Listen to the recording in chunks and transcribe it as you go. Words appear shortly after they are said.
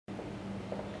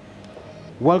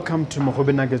Welcome to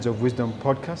Mogobe Nuggets of Wisdom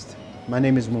podcast. My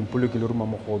name is Mompoloki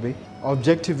Mogobe. Our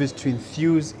objective is to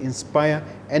enthuse, inspire,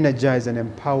 energize, and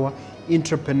empower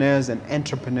entrepreneurs and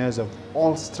entrepreneurs of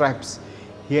all stripes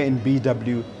here in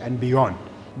BW and beyond.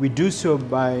 We do so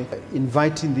by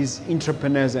inviting these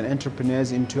entrepreneurs and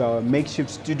entrepreneurs into our makeshift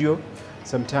studio.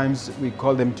 Sometimes we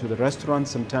call them to the restaurant,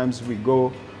 sometimes we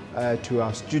go to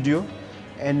our studio,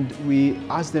 and we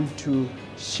ask them to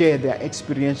share their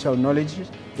experiential knowledge,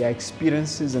 their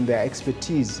experiences and their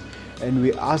expertise. And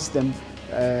we ask them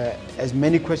as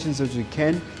many questions as we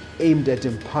can, aimed at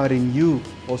empowering you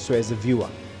also as a viewer.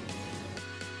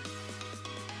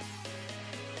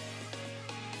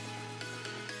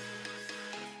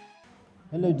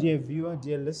 Hello dear viewer,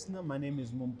 dear listener, my name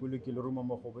is Mompoloki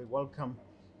Mogobe. Welcome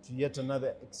to yet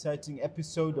another exciting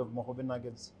episode of Mogobe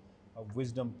Nuggets of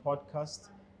Wisdom podcast.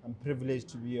 I'm privileged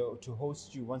to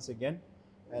host you once again.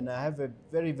 And I have a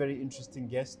very, very interesting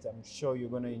guest. I'm sure you're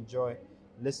going to enjoy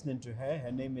listening to her.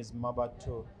 Her name is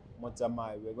Mmabatho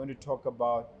Motsamai. We're going to talk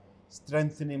about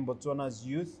strengthening Botswana's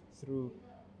youth through,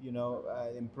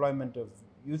 employment of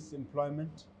youth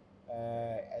employment,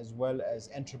 as well as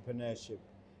entrepreneurship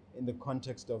in the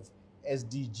context of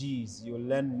SDGs. You'll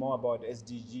learn more about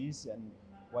SDGs and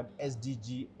what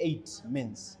SDG 8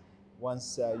 means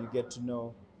once you get to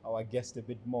know our guest a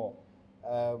bit more.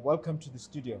 Welcome to the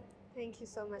studio. Thank you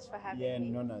so much for having me.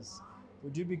 me. Nonas.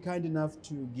 Would you be kind enough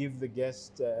to give the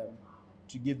guest,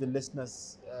 to give the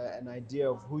listeners an idea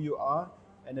of who you are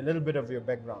and a little bit of your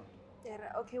background?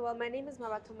 Okay, well, my name is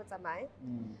Mmabatho Motsamai.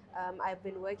 I've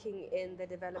been working in the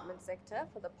development sector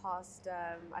for the past,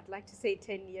 I'd like to say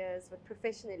 10 years, but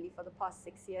professionally for the past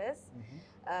 6 years.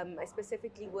 I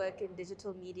specifically work in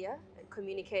digital media,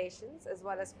 communications, as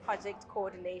well as project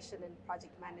coordination and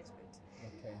project management.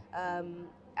 Okay.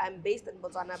 I'm based in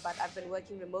Botswana, but I've been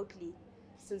working remotely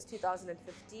since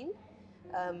 2015,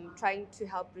 trying to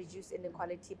help reduce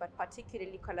inequality, but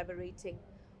particularly collaborating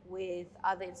with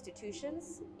other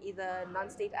institutions, either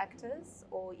non-state actors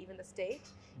or even the state,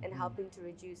 and helping to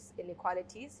reduce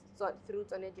inequalities through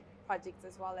SONA projects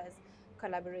as well as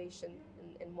collaboration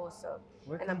and more so.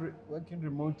 Working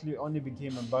remotely only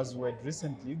became a buzzword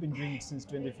recently. You've been doing it since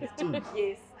 2015.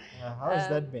 Yes. How has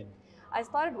that been? I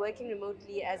started working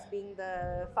remotely as being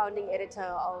the founding editor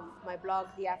of my blog,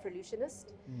 The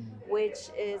Afrolutionist, which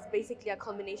is basically a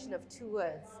combination of two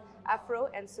words, Afro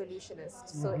and Solutionist.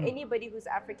 So anybody who's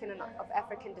African and of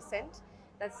African descent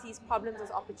that sees problems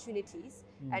as opportunities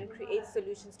and creates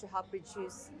solutions to help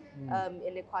reduce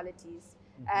inequalities.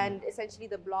 And essentially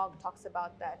the blog talks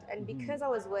about that. And because I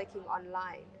was working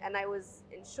online and I was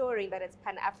ensuring that it's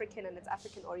Pan-African and it's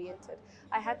African-oriented,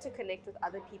 I had to connect with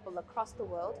other people across the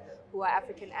world who are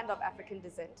African and of African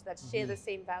descent that share the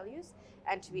same values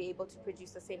and to be able to produce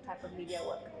the same type of media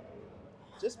work.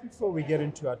 Just before we get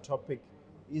into our topic,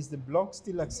 is the blog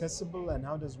still accessible and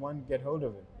how does one get hold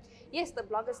of it? Yes, the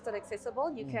blog is still accessible.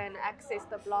 You can access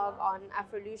the blog on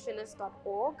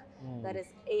afrolutionist.org. That is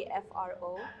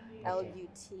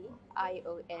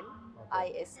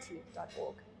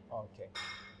AFROLUTIONIST.org. Okay.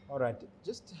 All right.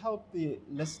 Just to help the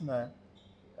listener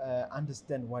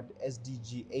understand what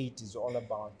SDG 8 is all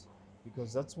about,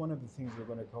 because that's one of the things we're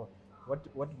going to cover. What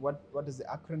does the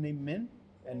acronym mean?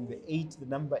 And the 8, the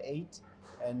number 8,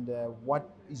 and what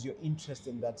is your interest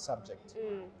in that subject?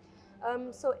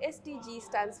 So SDG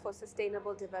stands for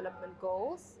Sustainable Development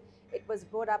Goals. It was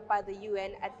brought up by the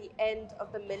UN at the end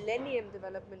of the Millennium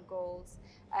Development Goals,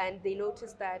 and they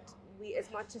noticed that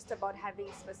it's not just about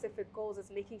having specific goals,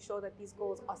 it's making sure that these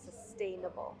goals are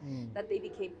sustainable, that they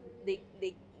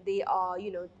are,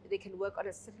 they can work on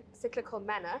a cyclical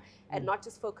manner and not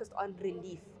just focused on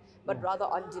relief, but rather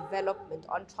on development,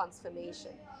 on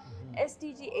transformation.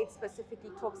 SDG 8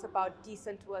 specifically talks about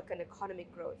decent work and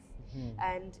economic growth.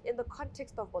 And in the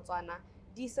context of Botswana,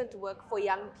 decent work for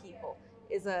young people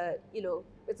is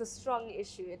it's a strong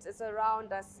issue. It's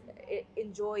around us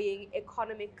enjoying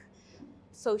economic,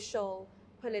 social,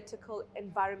 political,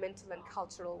 environmental, and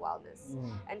cultural wellness.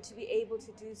 And to be able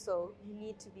to do so, you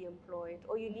need to be employed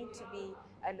or you need to be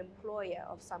an employer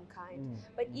of some kind.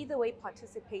 But either way,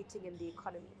 participating in the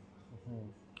economy.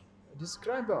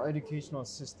 Describe our educational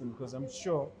system, because I'm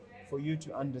sure for you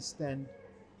to understand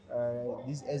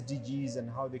these SDGs and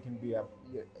how they can be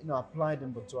applied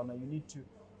in Botswana, you need to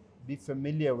be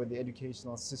familiar with the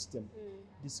educational system.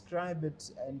 Describe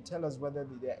it and tell us whether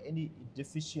there are any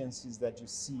deficiencies that you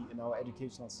see in our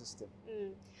educational system.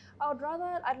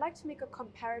 I'd like to make a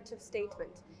comparative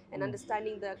statement in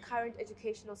understanding the current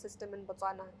educational system in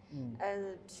Botswana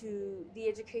to the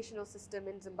educational system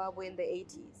in Zimbabwe in the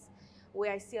 80s.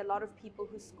 where I see a lot of people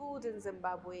who schooled in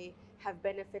Zimbabwe have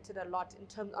benefited a lot in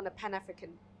terms on a Pan-African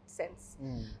sense.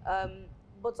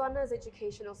 Botswana's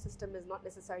educational system is not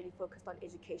necessarily focused on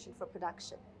education for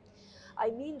production. I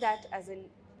mean that as in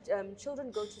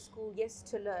children go to school, yes,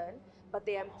 to learn, but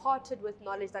they are imparted with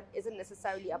knowledge that isn't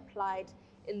necessarily applied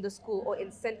in the school or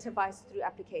incentivized through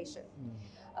application.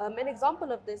 An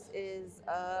example of this is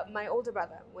my older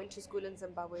brother went to school in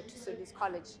Zimbabwe, to Sundus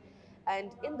College,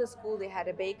 and in the school they had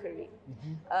a bakery.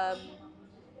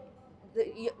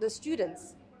 The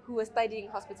students who were studying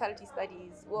hospitality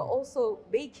studies were also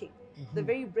baking the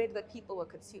very bread that people were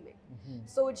consuming.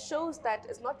 So it shows that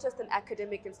it's not just an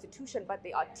academic institution, but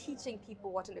they are teaching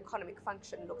people what an economic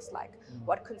function looks like,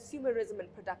 what consumerism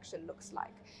and production looks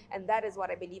like. And that is what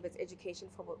I believe is education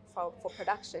for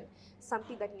production,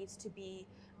 something that needs to be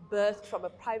birthed from a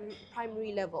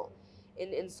primary level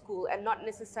in school, and not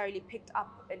necessarily picked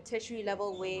up in tertiary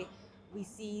level where we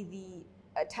see the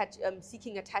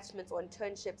seeking attachments or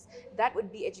internships. That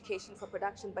would be education for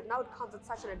production, but now it comes at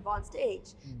such an advanced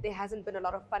age. There hasn't been a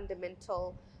lot of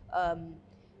fundamental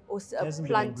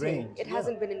planting. It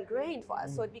hasn't been ingrained for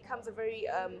us, so it becomes a very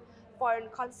foreign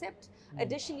concept.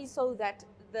 Additionally, so that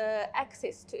the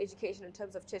access to education in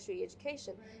terms of tertiary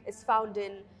education is found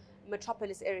in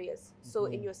metropolis areas, so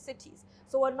in your cities.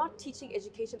 So we're not teaching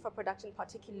education for production,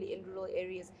 particularly in rural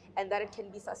areas, and that it can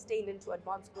be sustained into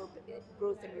advanced growth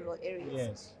in rural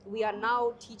areas. We are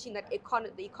now teaching that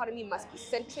the economy must be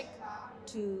centric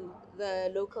to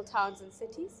the local towns and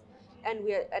cities, and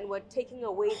we're taking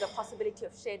away the possibility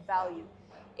of shared value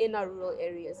in our rural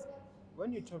areas.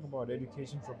 When you talk about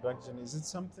education for production, is it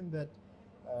something that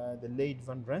the late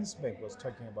Van Rensburg was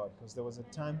talking about? Because there was a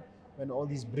time when all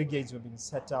these brigades were being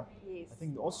set up, I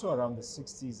think also around the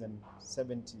 60s and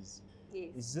 70s.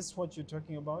 Is this what you're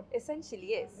talking about? Essentially,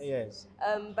 yes. Yes.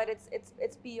 But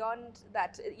it's beyond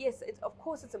that. Yes, of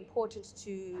course it's important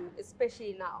to,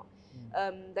 especially now,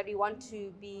 that we want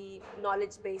to be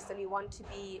knowledge-based and we want to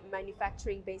be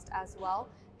manufacturing-based as well.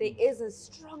 There is a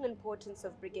strong importance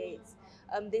of brigades.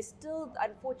 There's still,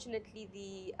 unfortunately,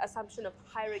 the assumption of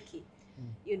hierarchy,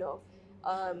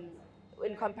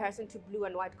 in comparison to blue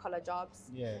and white collar jobs.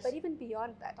 But even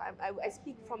beyond that, I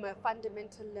speak from a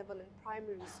fundamental level in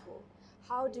primary school.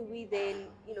 How do we then,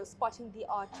 spotting the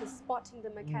artists, spotting the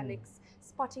mechanics,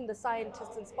 spotting the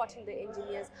scientists and spotting the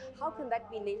engineers, how can that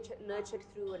be nurtured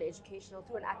through an educational,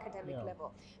 through an academic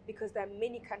level? Because there are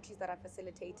many countries that are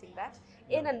facilitating that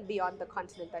in and beyond the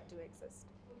continent that do exist.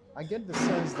 I get the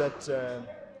sense that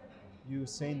you're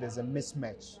saying there's a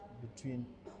mismatch between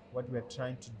what we're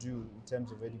trying to do in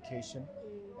terms of education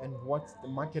and what the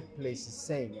marketplace is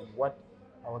saying and what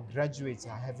our graduates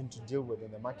are having to deal with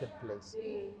in the marketplace.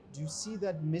 Do you see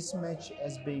that mismatch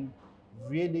as being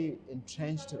really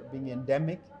entrenched, being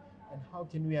endemic, and how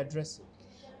can we address it?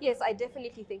 Yes, I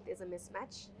definitely think there's a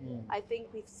mismatch. I think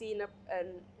we've seen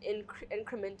an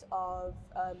increment of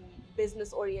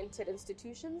business-oriented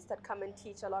institutions that come and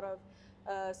teach a lot of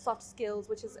soft skills,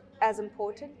 which is as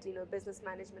important, business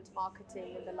management,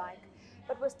 marketing, and the like.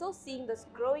 But we're still seeing this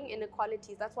growing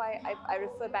inequalities. That's why I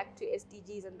refer back to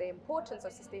SDGs and the importance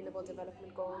of sustainable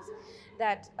development goals,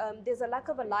 that there's a lack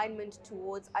of alignment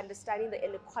towards understanding the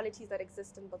inequalities that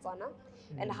exist in Botswana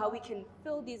and how we can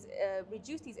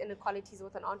reduce these inequalities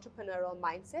with an entrepreneurial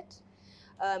mindset.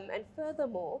 And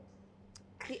furthermore,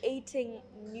 creating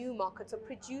new markets or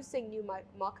producing new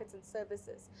markets and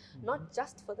services, not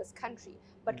just for this country,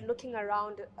 but looking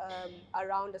around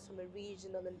us from a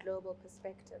regional and global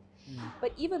perspective.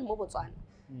 But even more Botswana,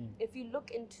 if you look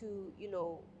into,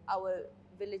 our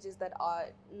villages that are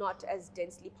not as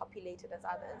densely populated as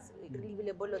others,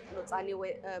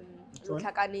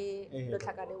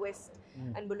 Lotlhakane West,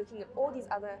 and we're looking at all these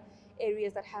other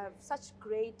areas that have such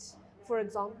great, for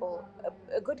example,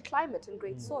 a good climate and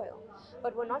great soil,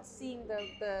 but we're not seeing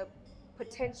the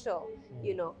potential,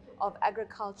 of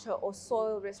agriculture or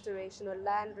soil restoration or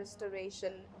land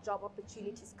restoration, job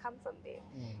opportunities come from there.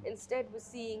 Instead, we're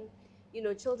seeing,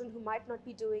 children who might not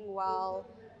be doing well,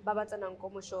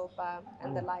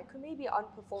 and the like, who maybe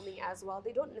aren't performing as well.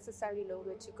 They don't necessarily know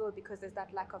where to go because there's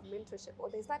that lack of mentorship, or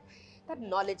there's that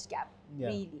knowledge gap,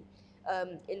 really.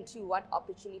 Into what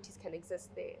opportunities can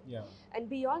exist there. And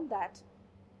beyond that,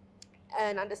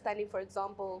 and understanding, for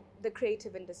example, the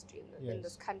creative industry in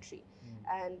this country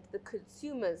and the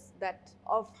consumers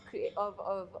of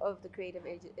the creative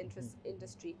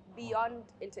industry beyond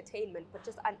entertainment, but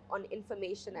just on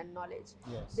information and knowledge.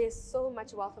 There's so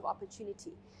much wealth of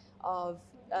opportunity of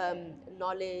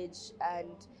knowledge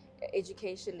and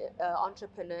education,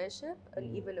 entrepreneurship,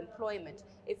 and even employment.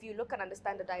 If you look and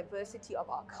understand the diversity of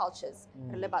our cultures,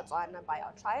 by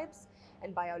our tribes,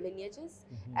 and by our lineages,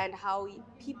 and how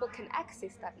people can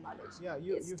access that knowledge. Yeah,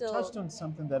 you've touched on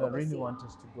something that I really want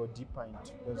us to go deeper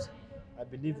into, because I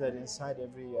believe that inside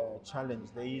every challenge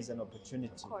there is an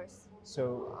opportunity. Of course.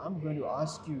 So I'm going to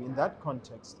ask you in that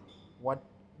context what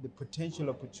the potential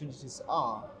opportunities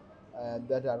are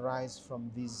that arise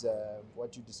from these,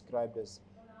 what you described as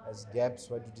gaps,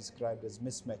 what you described as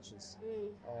mismatches.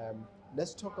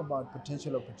 Let's talk about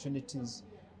potential opportunities,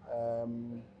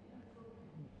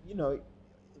 you know,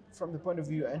 from the point of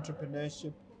view of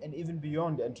entrepreneurship and even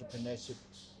beyond entrepreneurship,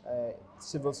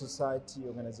 civil society,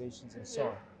 organizations, and so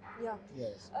on. Yeah.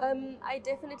 Yes. I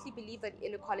definitely believe that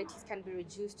inequalities can be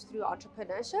reduced through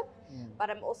entrepreneurship, but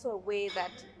I'm also aware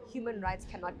that human rights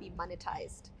cannot be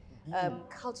monetized.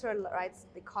 Cultural rights,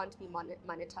 they can't be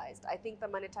monetized. I think the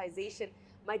monetization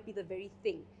might be the very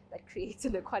thing that creates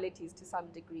inequalities to some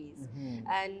degrees.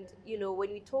 And, you know,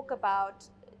 when we talk about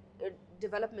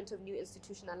development of new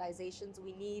institutionalizations,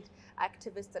 we need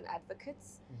activists and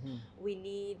advocates. We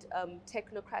need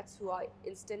technocrats who are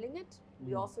instilling it.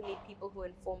 We also need people who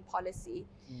inform policy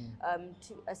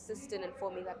to assist in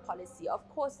informing that policy. Of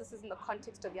course, this is in the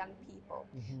context of young people,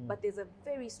 but there's a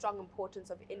very strong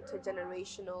importance of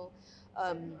intergenerational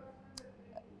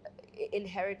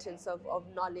inheritance of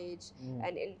knowledge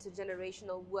and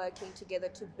intergenerational working together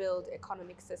to build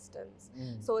economic systems.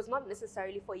 So it's not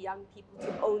necessarily for young people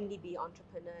to only be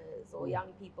entrepreneurs or young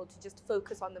people to just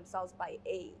focus on themselves by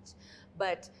age,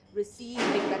 but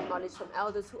receiving that knowledge from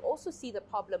elders who also see the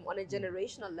problem on a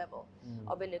generational level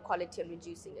of inequality and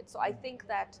reducing it. So I think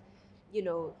that, you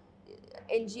know,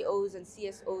 NGOs and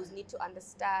CSOs need to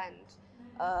understand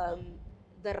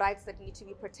the rights that need to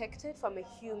be protected from a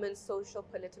human, social,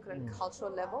 political, and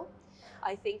cultural level.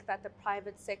 I think that the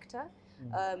private sector,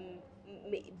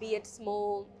 be it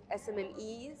small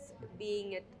SMMEs,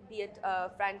 be it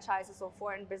franchises or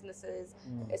foreign businesses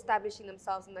establishing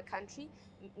themselves in the country,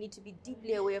 need to be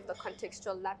deeply aware of the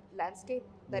contextual landscape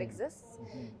that exists,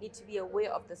 need to be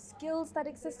aware of the skills that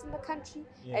exist in the country,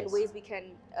 and ways we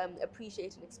can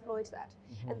appreciate and exploit that.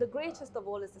 And the greatest of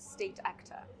all is the state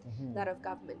actor, that of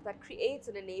government, that creates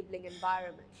an enabling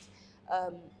environment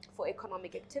for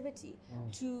economic activity,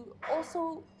 to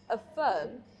also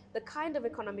affirm the kind of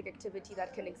economic activity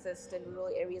that can exist in rural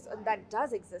areas and that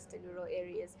does exist in rural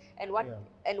areas, and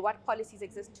what policies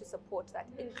exist to support that,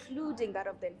 including that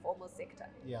of the informal sector.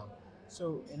 Yeah.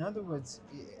 So in other words,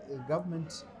 the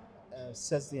government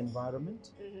sets the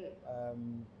environment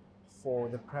for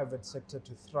the private sector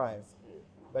to thrive.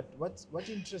 But what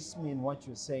interests me in what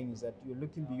you're saying is that you're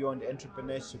looking beyond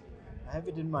entrepreneurship. I have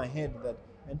it in my head that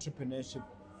entrepreneurship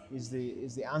is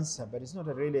the answer, but it's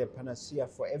not really a panacea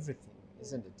for everything,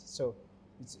 isn't it? So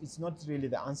it's not really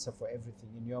the answer for everything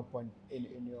in your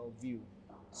in your view.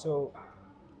 So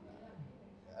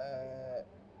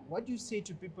what do you say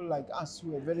to people like us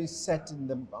who are very set in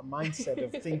the mindset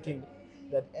of thinking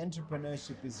that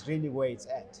entrepreneurship is really where it's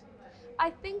at? I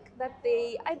think that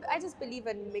I just believe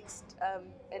in mixed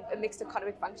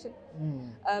economic function.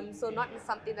 So not in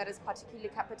something that is particularly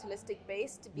capitalistic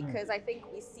based, because I think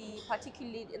we see,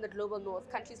 particularly in the global north,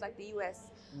 countries like the US,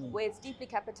 where it's deeply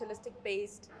capitalistic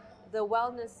based, the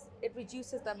wellness, it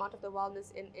reduces the amount of the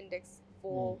wellness index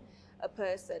for a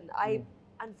person. I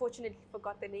unfortunately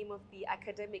forgot the name of the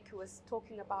academic who was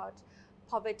talking about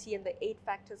poverty and the 8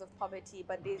 factors of poverty,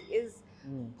 but there is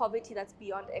poverty that's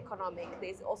beyond economic.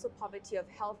 There's also poverty of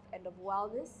health and of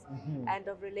wellness and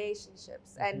of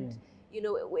relationships. And, you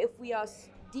know, if we are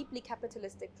deeply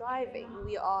capitalistic driving,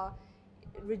 we are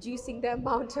reducing the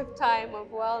amount of time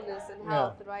of wellness and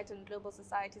health, right, in global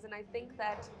societies. And I think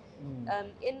that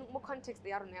in more context,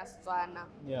 they are SONA.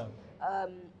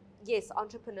 Yes,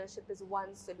 entrepreneurship is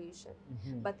one solution,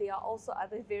 but there are also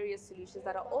other various solutions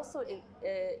that are also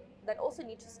that also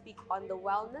need to speak on the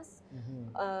wellness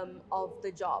of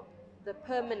the job, the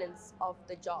permanence of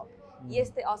the job. Yes,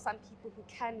 there are some people who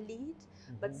can lead,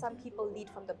 but some people lead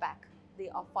from the back. They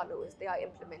are followers, they are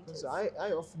implementers. So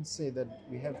I often say that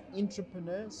we have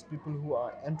entrepreneurs, people who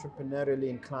are entrepreneurially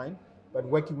inclined, but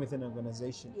working within an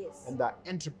organization. And there are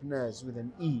entrepreneurs with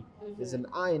an E. There's an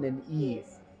I and an E.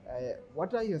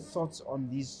 What are your thoughts on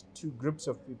these two groups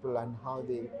of people and how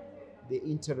they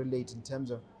interrelate in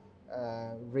terms of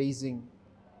raising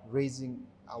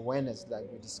awareness,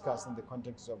 like we discussed in the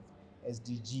context of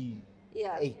SDG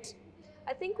 8?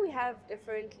 I think we have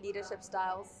different leadership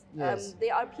styles.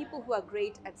 There are people who are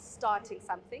great at starting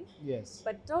something,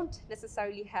 but don't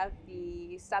necessarily have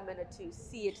the stamina to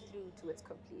see it through to its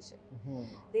completion.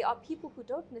 There are people who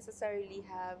don't necessarily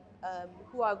have,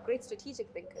 who are great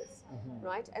strategic thinkers,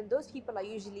 right? And those people are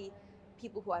usually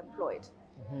people who are employed.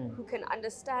 who can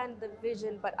understand the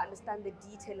vision but understand the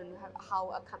detail and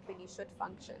how a company should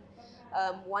function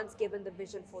once given the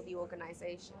vision for the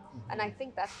organization. And I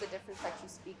think that's the difference that you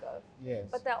speak of. Yes.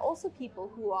 But there are also people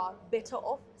who are better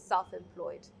off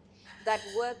self-employed, that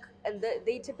work, and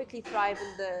they typically thrive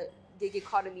in the gig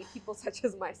economy, people such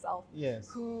as myself, Yes.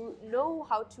 who know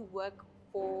how to work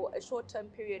for a short-term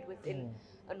period within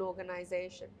an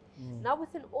organization. Now,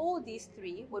 within all these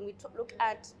three, when we look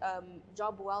at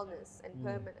job wellness and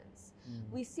permanence,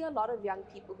 we see a lot of young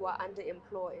people who are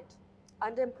underemployed.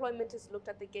 Underemployment is looked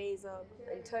at the gaze of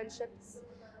internships,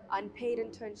 unpaid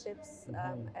internships,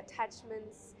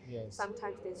 attachments. Yes.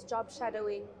 Sometimes there's job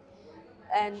shadowing.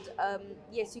 And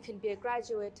yes, you can be a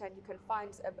graduate and you can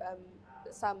find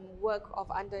some work of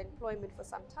underemployment for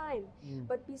some time.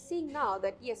 But we're seeing now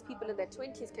that yes, people in their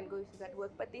 20s can go through that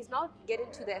work, but these now get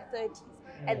into their 30s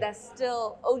and there's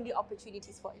still only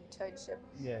opportunities for internship,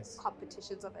 Yes.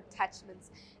 competitions of attachments.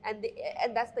 And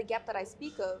that's the gap that I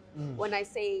speak of when I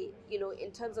say,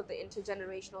 in terms of the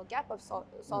intergenerational gap of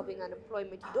solving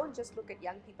unemployment, you don't just look at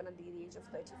young people under the age of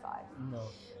 35. No.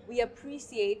 We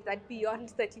appreciate that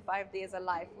beyond 35 there's a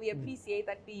life. We appreciate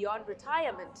that beyond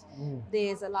retirement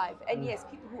there's a life. And yes,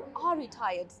 people who are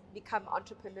retired become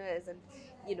entrepreneurs and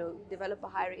develop a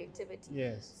hiring activity.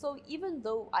 Yes. So even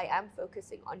though I am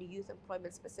focusing on youth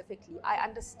employment specifically, I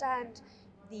understand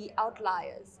the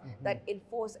outliers that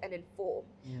enforce and inform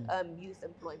youth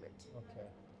employment. Okay.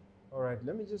 All right.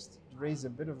 Let me just raise a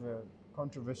bit of a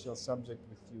controversial subject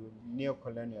with you,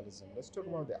 neocolonialism. Let's talk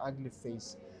about the ugly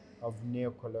face of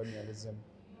neocolonialism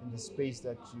in the space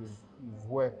that you've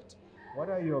worked. What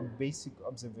are your basic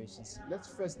observations? Let's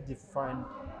first define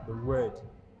the word.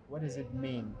 What does it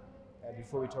mean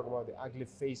before we talk about the ugly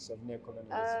face of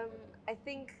neocolonialism? I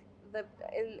think that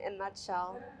in a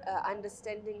nutshell,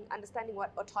 understanding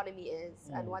what autonomy is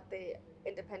and what the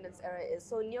independence era is.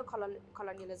 So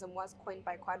neocolonialism was coined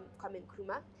by Kwame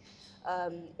Nkrumah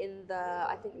in the,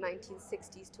 I think,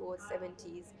 1960s towards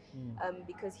 70s,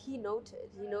 because he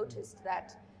noticed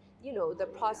that the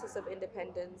process of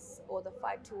independence or the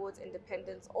fight towards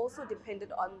independence also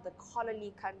depended on the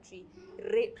colony country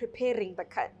preparing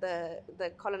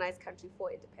the colonized country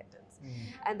for independence.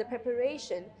 And the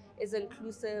preparation is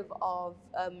inclusive of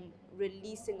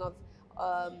releasing of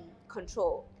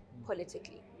control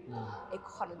politically,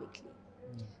 economically.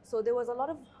 So there was a lot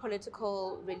of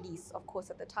political release, of course,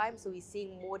 at the time. So we're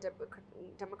seeing more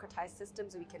democratized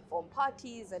systems. We can form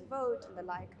parties and vote and the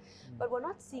like. But we're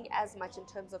not seeing as much in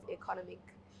terms of economic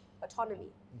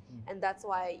autonomy. And that's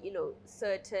why,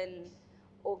 certain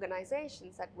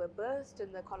organizations that were birthed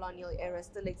in the colonial era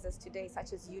still exist today,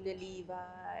 such as Unilever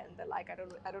and the like.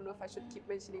 I don't know if I should keep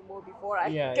mentioning more before I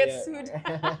get sued.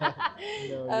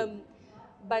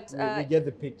 But we get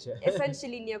the picture.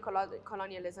 Essentially,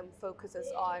 neocolonialism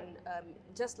focuses on,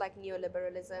 just like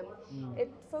neoliberalism,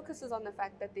 it focuses on the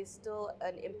fact that there's still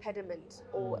an impediment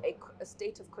or a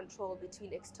state of control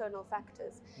between external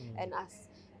factors and us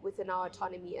within our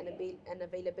autonomy and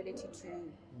availability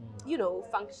to,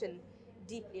 function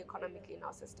deeply economically in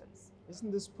our systems.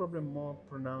 Isn't this problem more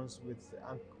pronounced with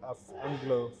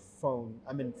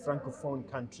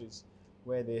Francophone countries,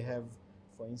 where they have,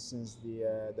 for instance,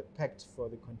 the Pact for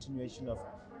the Continuation of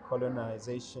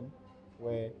Colonization,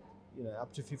 where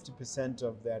up to 50%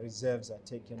 of their reserves are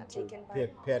taken by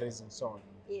Paris and so on.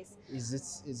 Yes.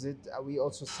 Is it? Are we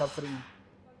also suffering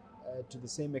to the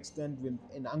same extent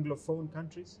in Anglophone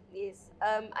countries? Yes.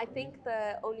 I think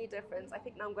the only difference, I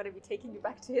think now I'm going to be taking you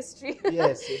back to history.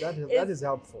 Yes, that is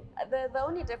helpful. The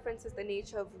only difference is the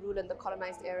nature of rule in the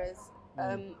colonized eras.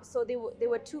 So there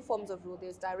were two forms of rule.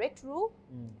 There's direct rule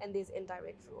and there's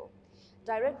indirect rule.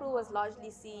 Direct rule was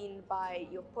largely seen by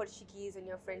your Portuguese and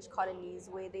your French colonies,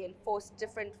 where they enforced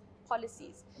different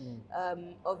policies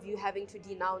of you having to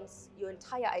denounce your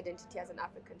entire identity as an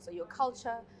African. So your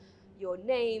culture, your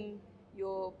name,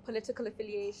 your political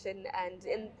affiliation, and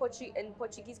in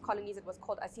Portuguese colonies it was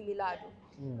called assimilado,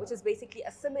 which is basically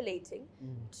assimilating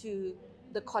to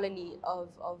the colony of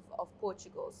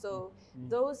Portugal. So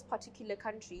those particular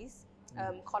countries,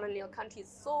 colonial countries,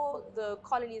 saw the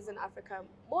colonies in Africa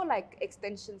more like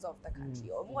extensions of the country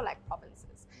or more like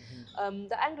provinces.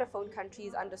 The Anglophone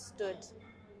countries understood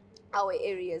our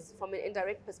areas from an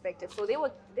indirect perspective, so they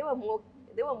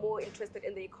were more interested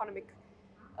in the economic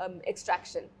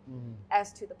extraction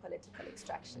as to the political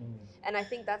extraction. And I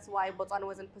think that's why Botswana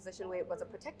was in a position where it was a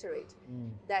protectorate,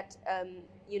 that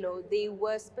they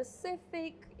were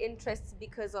specific interests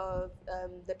because of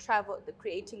the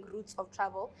creating routes of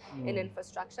travel and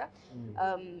infrastructure,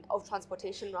 of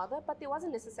transportation rather, but there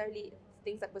wasn't necessarily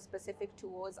things that were specific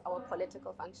towards our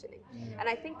political functioning. And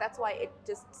I think that's why it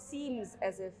just seems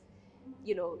as if,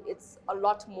 you know, it's a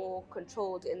lot more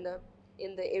controlled in the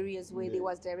areas where there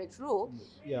was direct rule.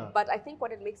 But I think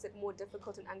what it makes it more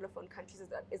difficult in Anglophone countries is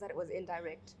that it was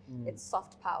indirect. It's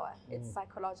soft power, it's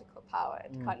psychological power,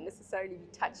 it can't necessarily be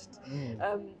touched.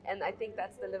 And I think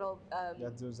that's the little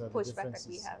pushback that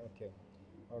we have. Okay.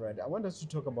 All right. I want us to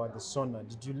talk about the SONA.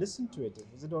 Did you listen to it?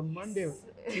 Was it on Monday or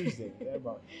Tuesday?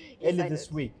 About early this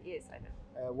week. Yes, I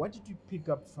know. What did you pick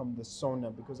up from the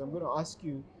SONA? Because I'm going to ask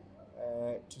you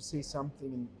to say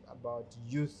something about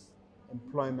youth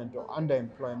employment or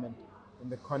underemployment in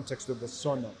the context of the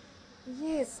SONA.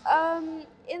 Yes,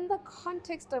 in the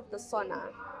context of the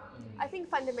SONA, I think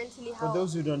fundamentally For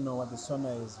those who don't know what the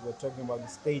SONA is, we're talking about the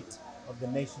State of the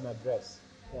Nation Address.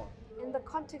 Yeah. In the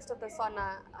context of the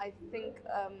SONA, I think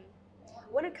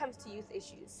when it comes to youth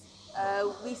issues,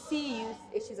 we see youth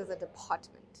issues as a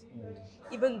department,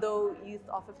 even though youth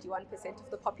are 51% of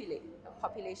the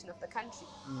population of the country.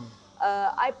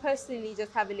 I personally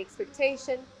just have an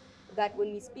expectation that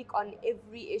when we speak on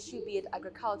every issue, be it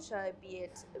agriculture, be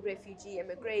it refugee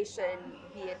immigration,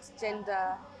 be it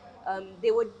gender,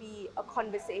 there would be a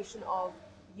conversation of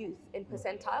youth in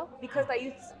percentile, because there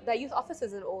are youth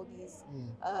officers in all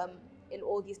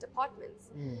these departments.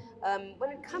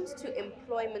 When it comes to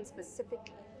employment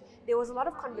specifically, there was a lot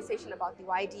of conversation about the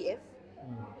YDF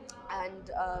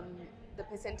and the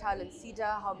percentile in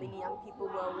CEDA, how many young people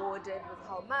were awarded with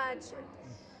how much, and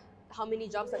how many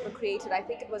jobs that were created. I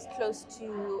think it was close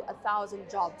to 1,000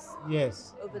 jobs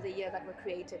over the year that were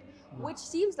created, which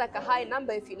seems like a high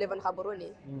number if you live in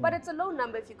Gaborone, but it's a low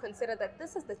number if you consider that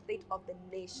this is the state of the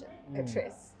nation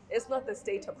address. It's not the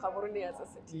state of Gaborone as a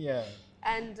city.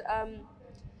 And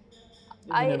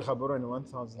even in Gaborone,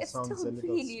 1,000 sounds still a little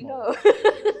really small.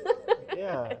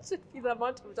 low. It should be the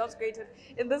amount of jobs created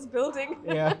in this building.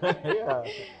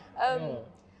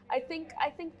 I think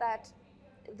that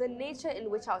the nature in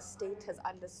which our state has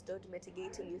understood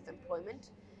mitigating youth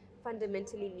employment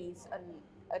fundamentally needs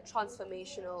a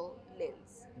transformational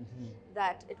lens.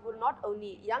 That it will not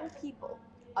only, young people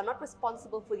are not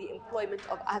responsible for the employment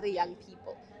of other young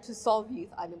people to solve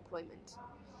youth unemployment.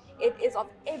 It is of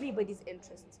everybody's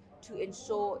interest to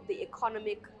ensure the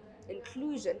economic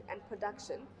inclusion and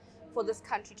production for this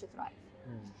country to thrive.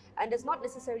 And it's not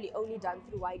necessarily only done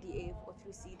through YDF or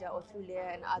through CEDA or through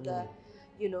LEA and other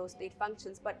state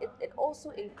functions, but it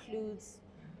also includes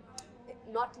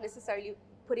not necessarily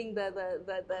putting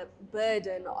the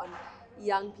burden on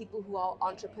young people who are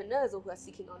entrepreneurs or who are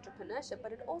seeking entrepreneurship,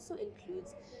 but it also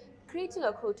includes creating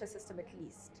a quota system at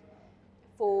least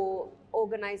for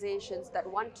organizations that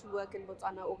want to work in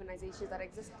Botswana, organizations that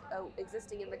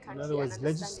existing in the country. In other words,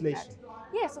 legislation.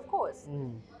 Yes, of course.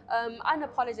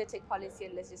 Unapologetic policy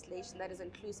and legislation that is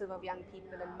inclusive of young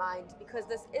people in mind, because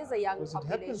this is a young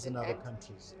population. It happens in other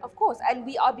countries. Of course, and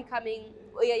we are becoming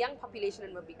a young population,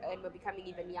 and we're becoming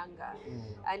even younger.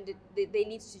 And there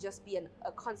needs to just be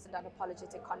a constant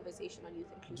unapologetic conversation on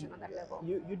youth inclusion on that level.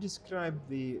 You describe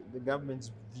the government's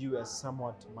view as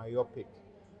somewhat myopic.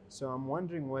 So I'm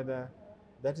wondering whether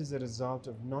that is a result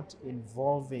of not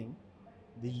involving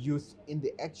the youth in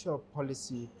the actual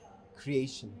policy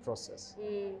creation process.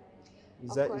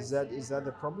 Is that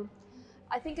the problem?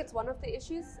 I think it's one of the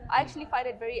issues. I actually find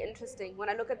it very interesting when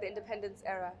I look at the independence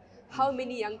era, how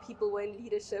many young people were in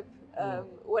leadership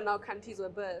when our countries were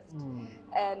birthed,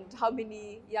 and how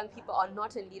many young people are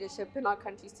not in leadership in our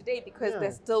countries today because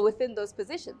they're still within those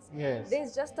positions.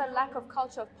 There's just a lack of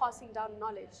culture of passing down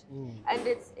knowledge, and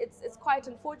it's quite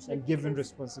unfortunate. And given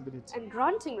responsibility. And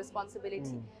granting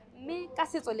responsibility.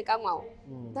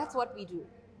 That's what we do.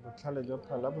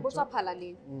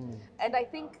 And I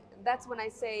think that's when I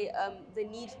say the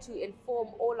need to inform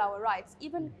all our rights,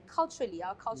 even culturally,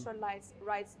 our cultural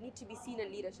rights need to be seen in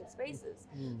leadership spaces,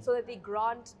 so that they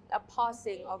grant a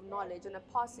passing of knowledge and a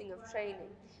passing of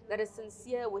training that is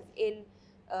sincere within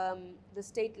the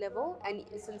state level and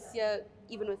sincere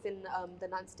even within the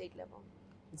non-state level.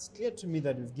 It's clear to me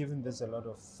that we've given this a lot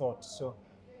of thought, so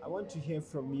I want to hear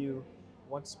from you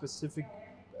what specific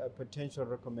potential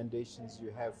recommendations you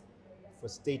have for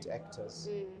state actors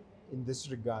in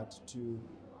this regard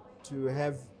to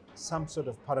have some sort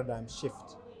of paradigm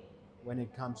shift when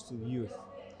it comes to the youth.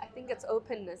 I think it's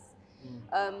openness.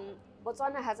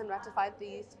 Botswana hasn't ratified the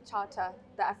Youth Charter,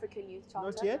 the African Youth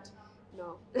Charter. Not yet?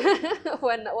 No.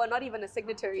 We're not even a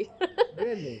signatory.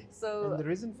 Really? So, and the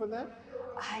reason for that?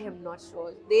 I am not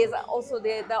sure. There are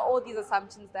all these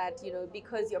assumptions that,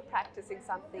 because you're practicing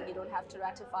something, you don't have to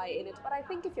ratify in it. But I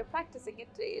think if you're practicing it,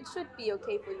 it should be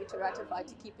okay for you to ratify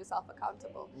to keep yourself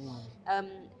accountable.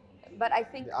 But I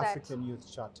think The that African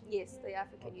Youth Charter. yes, the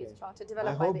African Youth Charter I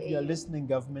developed by hope the you are AU. listening,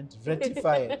 government.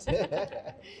 Ratify it.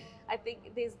 I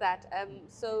think there's that.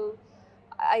 So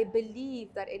I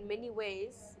believe that in many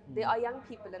ways there are young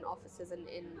people in offices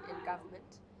in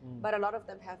government, but a lot of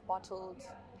them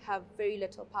have very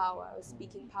little power or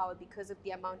speaking power because of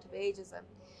the amount of ageism,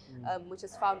 which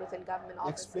is found within government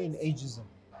offices. Explain ageism.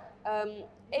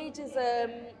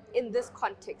 Ageism in this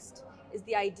context is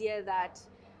the idea that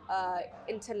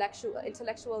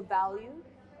intellectual value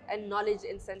and knowledge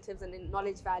incentives and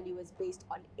knowledge value is based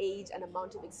on age and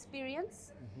amount of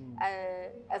experience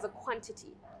as a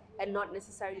quantity, and not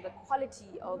necessarily the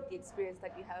quality of the experience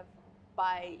that you have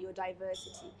by your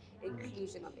diversity,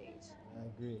 inclusion of age. I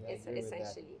agree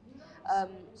Essentially. with that.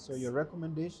 So your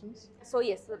recommendations? So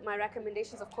yes, my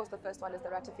recommendations, of course, the first one is the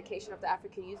ratification of the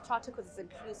African Youth Charter, because it's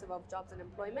inclusive of jobs and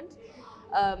employment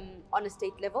on a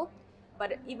state level.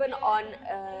 But even on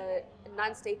a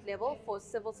non-state level, for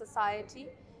civil society,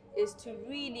 is to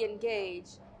really engage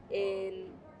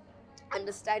in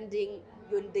understanding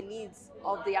the needs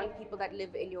of the young people that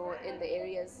live in the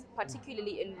areas,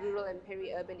 particularly in rural and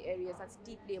peri-urban areas. That's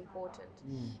deeply important,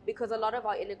 because a lot of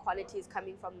our inequality is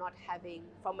coming from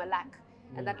from a lack,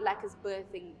 and that lack is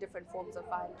birthing different forms of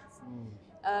violence.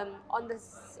 On the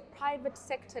private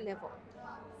sector level,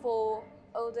 for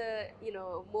older,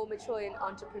 more mature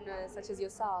entrepreneurs such as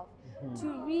yourself,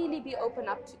 to really be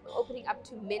opening up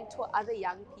to mentor other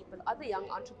young people, other young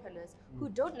entrepreneurs who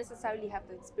don't necessarily have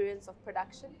the experience of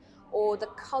production or the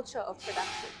culture of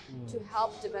production, to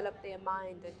help develop their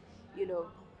mind and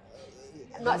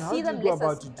not see them less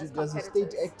as competitors. Does a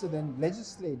state actor then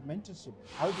legislate mentorship?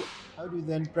 How do you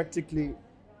then practically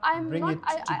bring it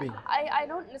to being? I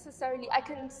don't necessarily, I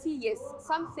can see, yes,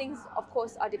 some things of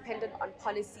course are dependent on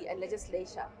policy and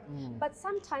legislature, but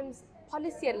sometimes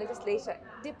policy and legislature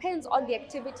depends on the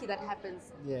activity that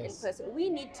happens in person. We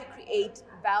need to create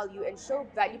value and show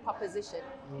value proposition.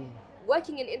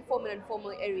 Working in informal and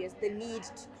formal areas, the need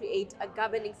to create a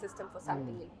governing system for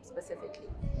something specifically.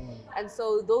 And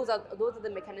so those are the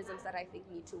mechanisms that I think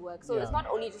need to work. So it's not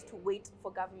only just to wait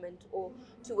for government or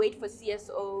to wait for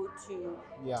CSO to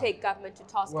take government to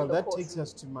task. Well, that takes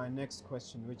us to my next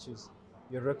question, which is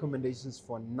your recommendations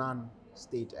for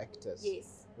non-state actors.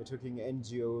 Yes. We're talking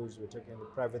NGOs, we're talking the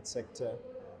private sector,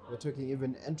 we're talking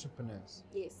even entrepreneurs.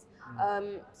 Yes.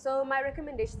 So my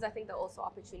recommendations, I think, are also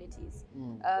opportunities.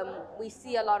 We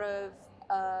see a lot of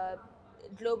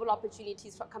global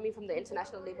opportunities coming from the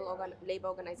International Labour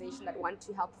Organization that want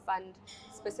to help fund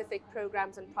specific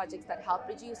programs and projects that help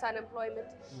reduce unemployment.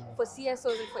 For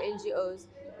CSOs and for NGOs,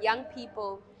 young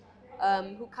people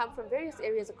who come from various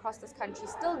areas across this country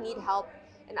still need help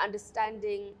in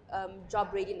understanding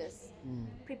job readiness,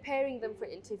 preparing them for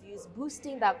interviews,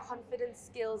 boosting their confidence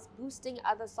skills, boosting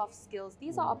other soft skills.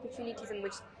 These are opportunities in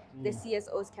which the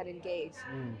CSOs can engage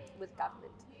with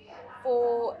government.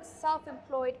 For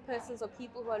self-employed persons or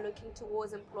people who are looking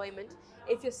towards employment,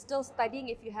 if you're still studying,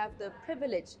 if you have the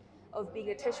privilege of being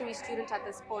a tertiary student at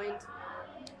this point,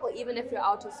 or even if you're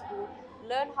out of school,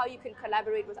 learn how you can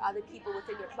collaborate with other people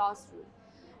within your classroom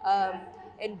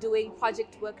and doing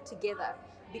project work together.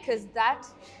 Because that,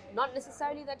 not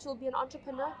necessarily that you'll be an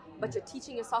entrepreneur, but you're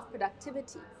teaching yourself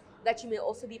productivity, that you may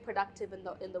also be productive in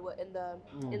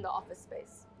the office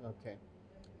space. Okay.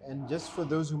 And just for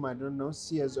those who might not know,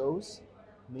 CSOs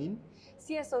mean?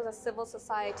 CSOs are civil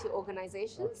society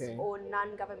organizations or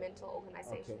non-governmental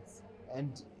organizations. Okay.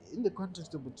 And in the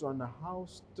context of Botswana, how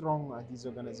strong are these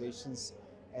organizations,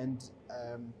 and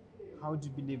how do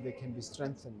you believe they can be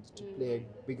strengthened to play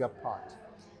a bigger part?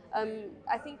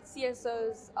 I think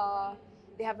CSOs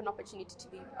they have an opportunity to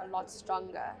be a lot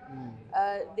stronger.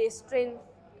 Their strength,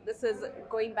 this is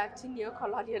going back to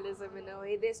neocolonialism in a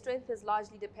way, their strength is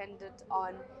largely dependent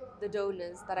on the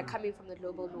donors that are coming from the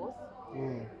global north.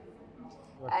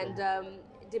 And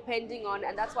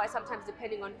and that's why sometimes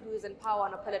depending on who's in power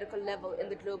on a political level in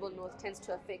the global north tends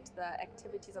to affect the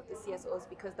activities of the CSOs,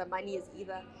 because the money is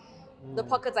either, the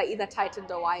pockets are either tightened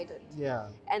or widened.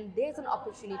 And there's an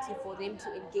opportunity for them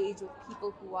to engage with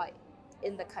people who are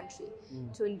in the country,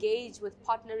 to engage with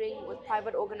partnering with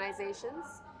private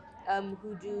organizations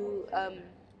who do,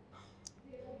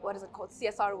 what is it called,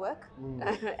 CSR work,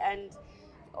 and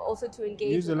also to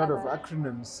engage use a with lot of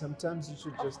acronyms. Sometimes you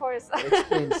should just course.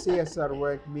 explain. CSR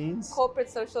work means corporate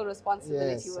social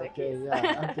responsibility work. Okay,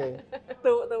 okay.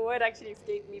 The word actually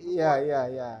escaped me before.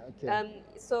 Okay.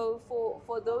 So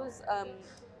for those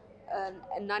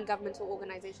non-governmental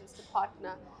organizations to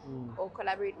partner or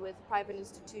collaborate with private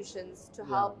institutions to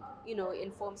help,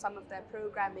 inform some of their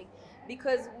programming,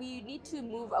 because we need to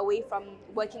move away from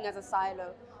working as a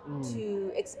silo.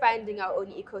 to expanding our own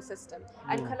ecosystem.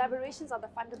 And collaborations are the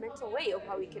fundamental way of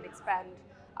how we can expand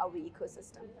our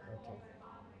ecosystem. Okay.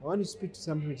 I want to speak to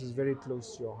something which is very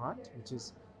close to your heart, which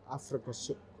is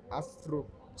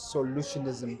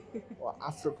Afro-solutionism or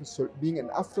being an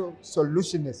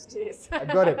Afro-solutionist. Yes. I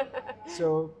got it.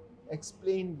 So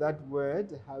explain that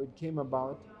word, how it came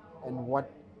about, and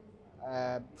what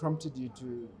prompted you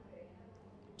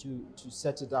to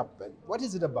set it up, and what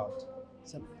is it about?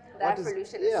 The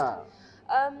Afrolutionist. Yeah.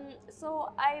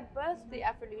 So I birthed the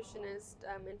Afrolutionist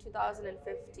in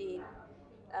 2015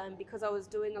 because I was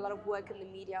doing a lot of work in the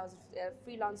media. I was a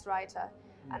freelance writer,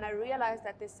 and I realized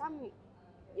that there's some,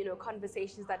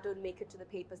 conversations that don't make it to the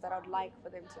papers that I'd like for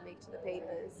them to make to the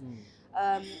papers.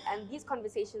 And these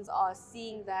conversations are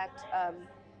seeing that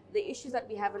the issues that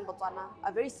we have in Botswana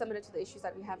are very similar to the issues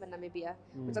that we have in Namibia,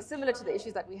 which are similar to the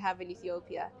issues that we have in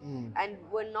Ethiopia. And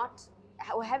we're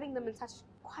having them in such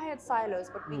quiet silos,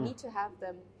 but we need to have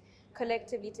them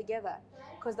collectively together,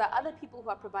 because there are other people who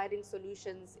are providing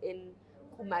solutions in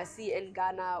Kumasi in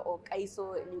Ghana or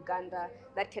Kaiso in Uganda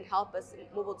that can help us in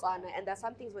Botswana, and there are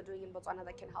some things we're doing in Botswana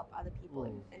that can help other people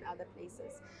in other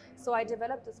places. So I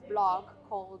developed this blog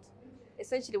called,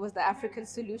 essentially it was the African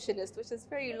Solutionist, which is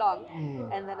very long,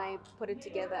 and then I put it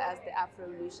together as the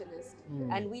Afrolutionist.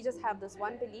 And we just have this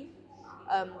one belief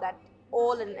that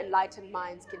all enlightened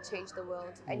minds can change the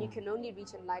world, and you can only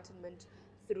reach enlightenment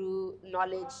through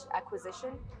knowledge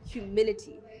acquisition,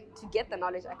 humility to get the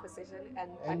knowledge acquisition,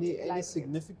 and any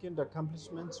significant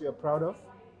accomplishments you are proud of?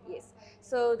 Yes.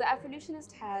 So the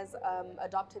Afrolutionist has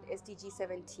adopted SDG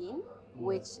 17,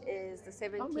 which is the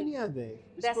 17th. How many are there?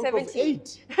 There are 17.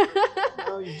 8.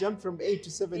 Now you jumped from 8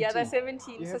 to 17. Yeah, there are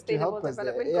 17 sustainable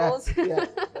development there. goals. Yeah,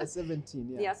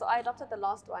 17. Yeah, so I adopted the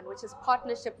last one, which is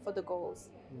partnership for the goals.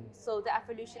 So the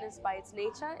Afrolutionist, by its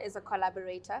nature, is a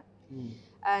collaborator.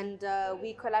 And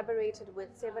we collaborated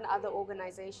with 7 other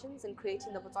organizations in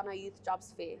creating the Botswana Youth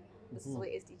Jobs Fair. This is where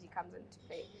SDG comes into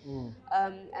play.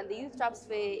 And the Youth Jobs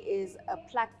Fair is a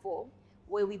platform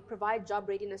where we provide job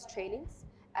readiness trainings,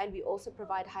 and we also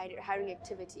provide hiring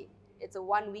activity. It's a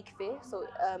 1-week fair, so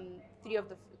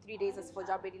 3 days is for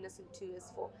job readiness and 2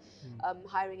 is for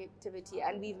hiring activity.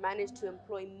 And we've managed to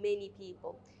employ many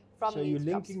people. So you're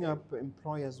linking up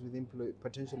employers with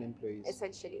potential employees?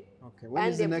 Essentially. Okay, when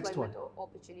is the next one?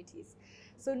 Opportunities.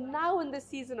 So now in the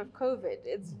season of COVID,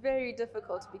 it's very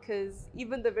difficult because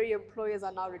even the very employers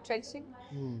are now retrenching.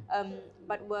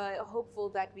 But we're hopeful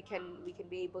that we can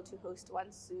be able to host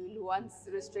one soon once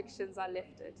restrictions are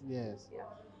lifted. Yes. Yeah.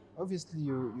 Obviously,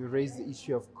 you raised the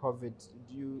issue of COVID.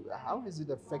 How has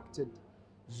it affected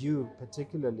you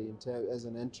particularly as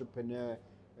an entrepreneur,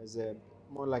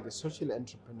 more like a social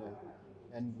entrepreneur,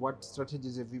 and what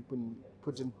strategies have you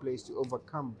put in place to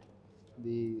overcome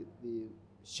the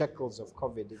shackles of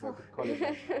COVID, if I could call it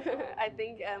that? I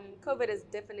think COVID has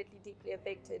definitely deeply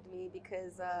affected me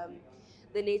because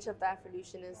the nature of the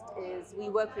Afrolutionist is we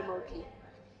work remotely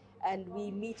and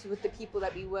we meet with the people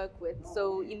that we work with.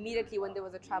 So immediately when there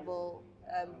was a global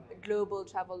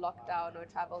travel lockdown or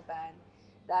travel ban,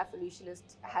 the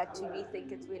Afrolutionist had to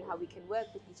rethink its way in how we can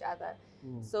work with each other.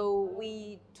 So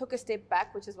we took a step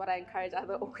back, which is what I encourage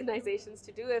other organizations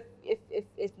to do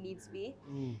if needs be,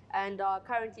 and are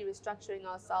currently restructuring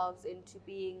ourselves into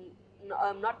being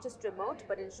not just remote,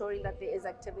 but ensuring that there is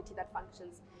activity that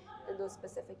functions in those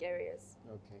specific areas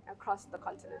across the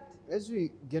continent. As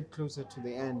we get closer to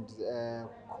the end,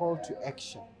 call to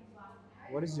action.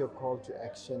 What is your call to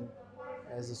action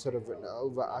as a sort of an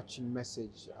overarching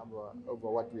message over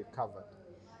what we've covered?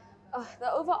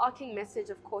 The overarching message,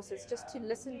 of course, is just to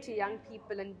listen to young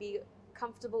people and be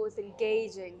comfortable with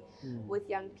engaging with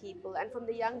young people. And from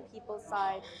the young people's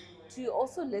side, to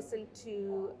also listen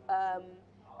to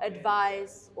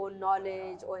advice or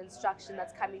knowledge or instruction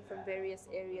that's coming from various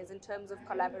areas in terms of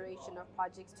collaboration of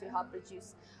projects to help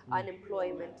reduce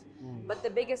unemployment. But the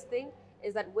biggest thing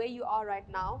is that where you are right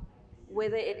now,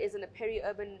 whether it is in a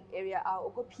peri-urban area,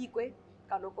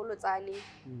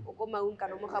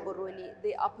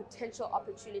 there are potential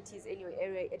opportunities in your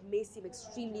area. It may seem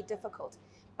extremely difficult,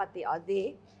 but they are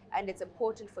there, and it's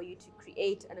important for you to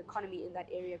create an economy in that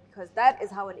area, because that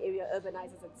is how an area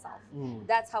urbanizes itself.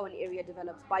 That's how an area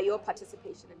develops, by your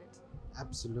participation in it.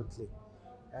 Absolutely.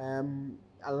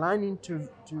 Aligning to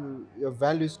your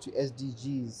values to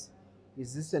SDGs,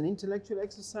 is this an intellectual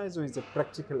exercise or is it a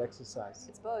practical exercise?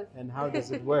 It's both. And how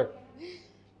does it work?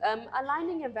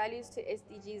 Aligning your values to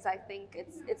SDGs, I think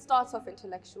it starts off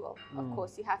intellectual. Of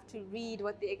course, you have to read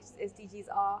what the SDGs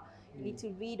are, you need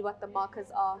to read what the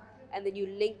markers are, and then you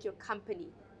link your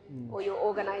company or your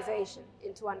organization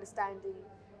into understanding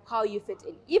how you fit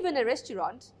in. Even a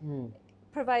restaurant,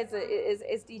 is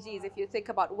SDGs. If you think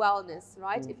about wellness,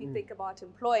 right? If you think about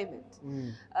employment,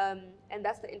 and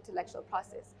that's the intellectual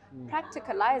process.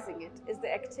 Practicalizing it is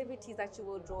the activities that you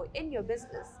will draw in your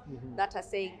business that are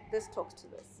saying this talks to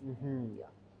this. Yeah.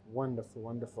 Wonderful,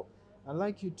 wonderful. I'd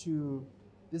like you to,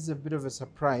 this is a bit of a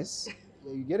surprise.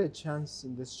 You get a chance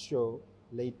in this show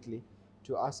lately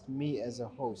to ask me as a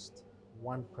host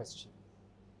one question.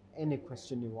 Any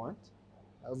question you want,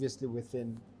 obviously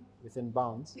within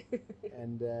bounds.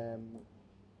 And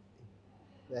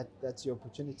that's your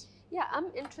opportunity. Yeah,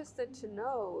 I'm interested to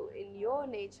know in your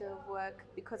nature of work,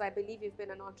 because I believe you've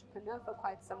been an entrepreneur for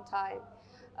quite some time.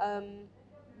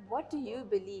 What do you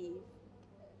believe?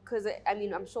 Because I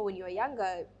mean, I'm sure when you were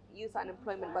younger, youth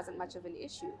unemployment wasn't much of an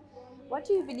issue. What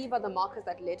do you believe are the markers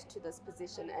that led to this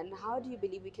position, and how do you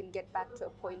believe we can get back to a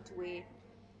point where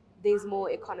there's more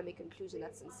economic inclusion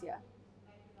that's sincere?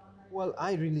 Well,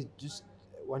 I really just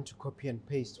want to copy and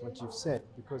paste what you've said,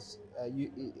 because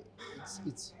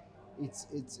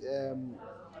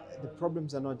the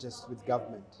problems are not just with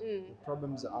government. The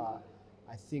problems are,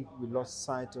 I think we lost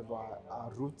sight of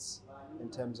our roots in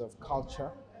terms of culture.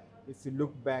 If you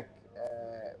look back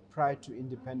prior to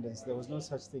independence, there was no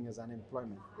such thing as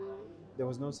unemployment. There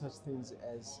was no such thing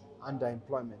as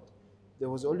underemployment. There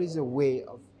was always a way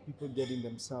of people getting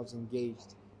themselves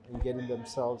engaged and getting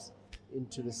themselves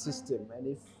into the system. And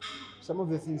if some of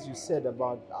the things you said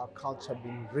about our culture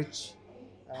being rich,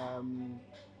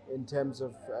 in terms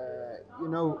of,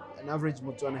 an average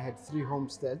Motswana had 3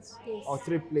 homesteads, Yes. or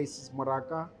 3 places,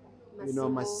 Moraka,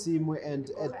 Masimo,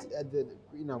 and at the,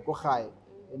 Kochai,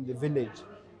 in the village.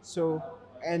 So,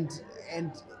 and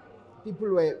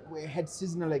people had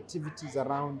seasonal activities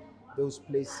around those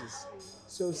places.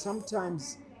 So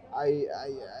sometimes I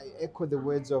echo the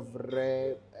words of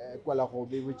Re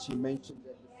Kwalahobe, which he mentioned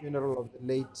at the funeral of the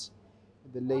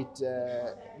late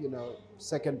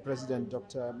second president,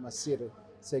 Dr. Masire,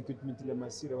 Sekut Mitile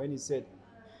Masire, when he said,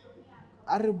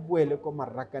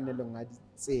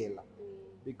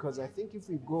 because I think if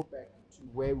we go back to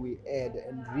where we had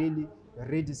and really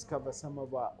rediscover some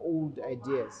of our old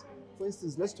ideas. For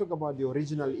instance, let's talk about the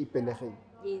original Ipelechen.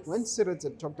 Yes. When Sirat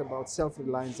had talked about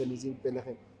self-reliance and his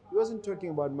Ipelechen, he wasn't talking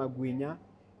about Magwinya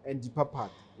and Dipapat.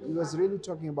 He was really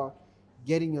talking about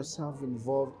getting yourself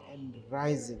involved and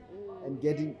rising and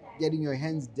getting your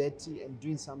hands dirty and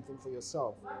doing something for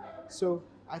yourself. So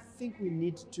I think we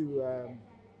need to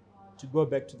go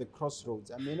back to the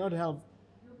crossroads. I may not have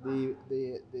the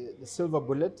silver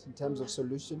bullet in terms of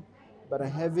solution, but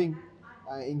having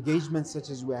engagements such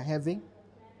as we are having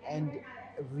and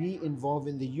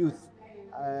re-involving the youth.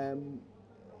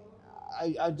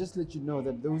 I'll just let you know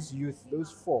that those youth, those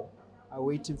 4, are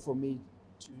waiting for me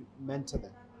to mentor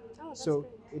them. Oh, So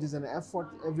great. it is an effort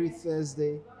every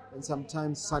Thursday and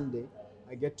sometimes Sunday.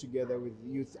 I get together with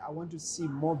youth. I want to see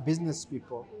more business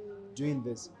people doing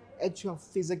this. Actual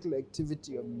physical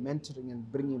activity of mentoring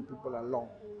and bringing people along.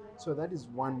 So that is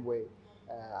one way.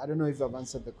 I don't know if I've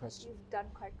answered the question. You've done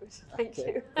quite good. Thank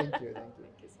you. Thank you.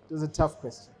 Thank you so It was a tough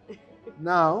question.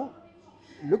 Now,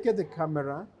 look at the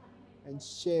camera and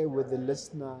share with the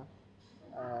listener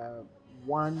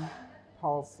one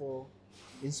powerful,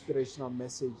 inspirational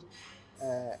message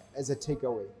as a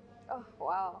takeaway. Oh,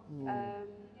 wow.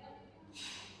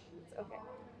 Okay.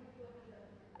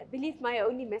 I believe my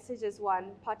only message is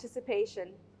one: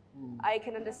 participation. I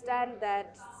can understand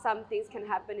that some things can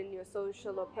happen in your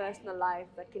social or personal life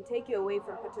that can take you away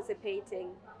from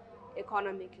participating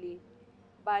economically.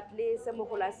 But let's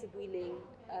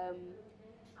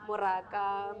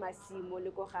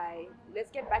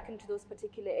get back into those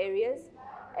particular areas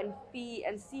and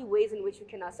see ways in which we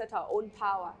can assert our own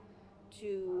power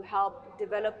to help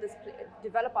develop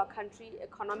our country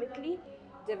economically,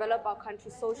 develop our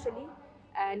country socially,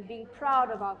 and being proud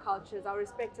of our cultures, our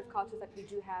respective cultures that we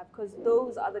do have, because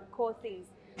those are the core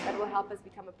things that will help us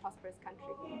become a prosperous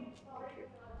country. Thank you.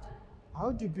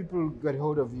 How do people get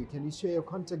hold of you? Can you share your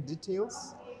contact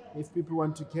details if people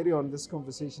want to carry on this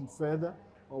conversation further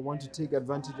or want to take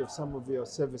advantage of some of your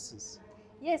services?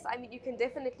 Yes, I mean, you can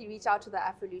definitely reach out to the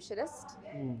Afrolutionist.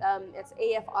 It's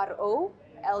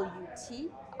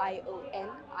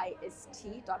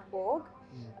AFROLUTIONIST.org.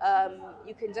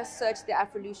 You can just search the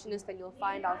Afrolutionist and you'll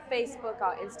find our Facebook,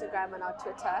 our Instagram, and our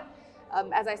Twitter.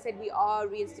 As I said, we are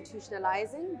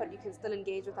reinstitutionalizing, but you can still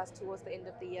engage with us towards the end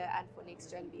of the year and for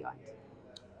next year and beyond.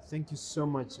 Thank you so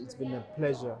much. It's been a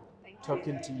pleasure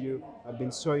talking to you. I've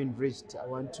been so enriched. I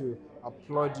want to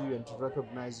applaud you and to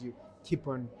recognize you. Keep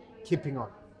on keeping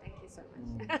on. Thank you so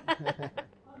much.